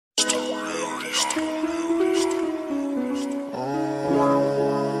You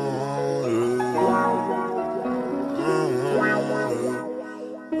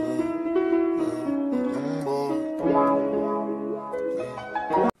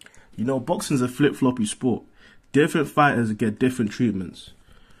know, boxing's a flip-floppy sport. Different fighters get different treatments.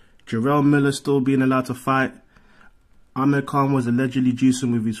 Jarrell Miller still being allowed to fight. Amir Khan was allegedly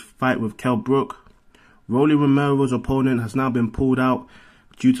juicing with his fight with Kell Brook. Rolly Romero's opponent has now been pulled out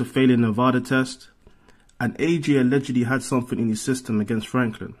due to failing Nevada test. And AJ allegedly had something in his system against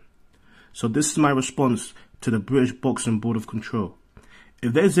Franklin. So this is my response to the British Boxing Board of Control.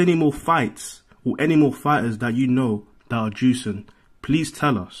 If there's any more fights or any more fighters that you know that are juicing, please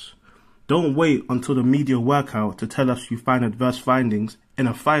tell us. Don't wait until the media work out to tell us you find adverse findings in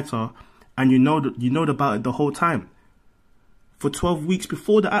a fighter and you know about it the whole time. For 12 weeks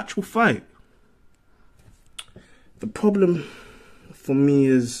before the actual fight. The problem for me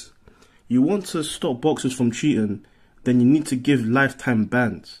is you want to stop boxers from cheating, then you need to give lifetime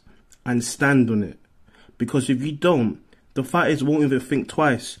bans and stand on it. Because if you don't, the fighters won't even think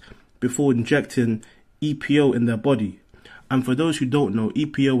twice before injecting EPO in their body. And for those who don't know,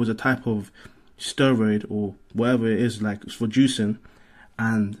 EPO was a type of steroid or whatever it is, like it's for juicing,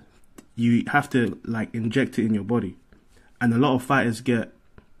 and you have to like inject it in your body. And a lot of fighters get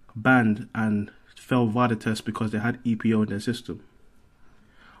banned and fail VADA tests because they had EPO in their system.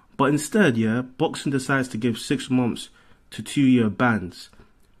 But instead, yeah, boxing decides to give 6 months to 2-year bans,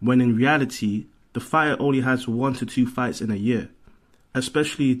 when in reality, the fighter only has 1 to 2 fights in a year,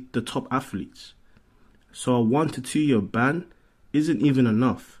 especially the top athletes. So a 1 to 2 year ban isn't even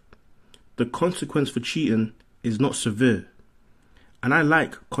enough. The consequence for cheating is not severe. And I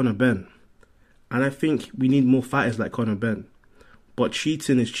like Conor Benn. And I think we need more fighters like Conor Benn. But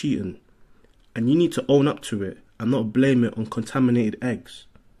cheating is cheating. And you need to own up to it and not blame it on contaminated eggs.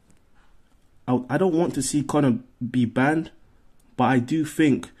 I don't want to see Conor be banned, but I do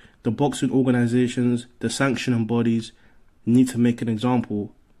think the boxing organisations, the sanctioning bodies, need to make an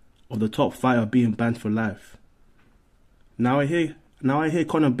example of the top fighter being banned for life. Now I hear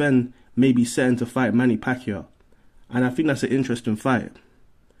Conor Benn may be setting to fight Manny Pacquiao, and I think that's an interesting fight.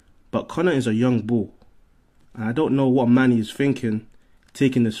 But Conor is a young bull, and I don't know what Manny is thinking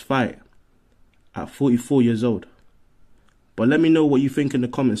taking this fight at 44 years old. But let me know what you think in the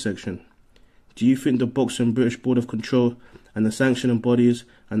comment section. Do you think the Boxing British Board of Control and the sanctioning bodies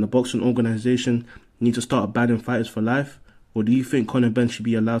and the boxing organisation need to start banning fighters for life? Or do you think Conor Benn should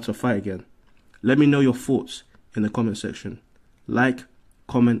be allowed to fight again? Let me know your thoughts in the comment section. Like,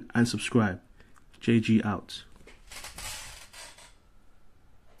 comment and subscribe. JG out.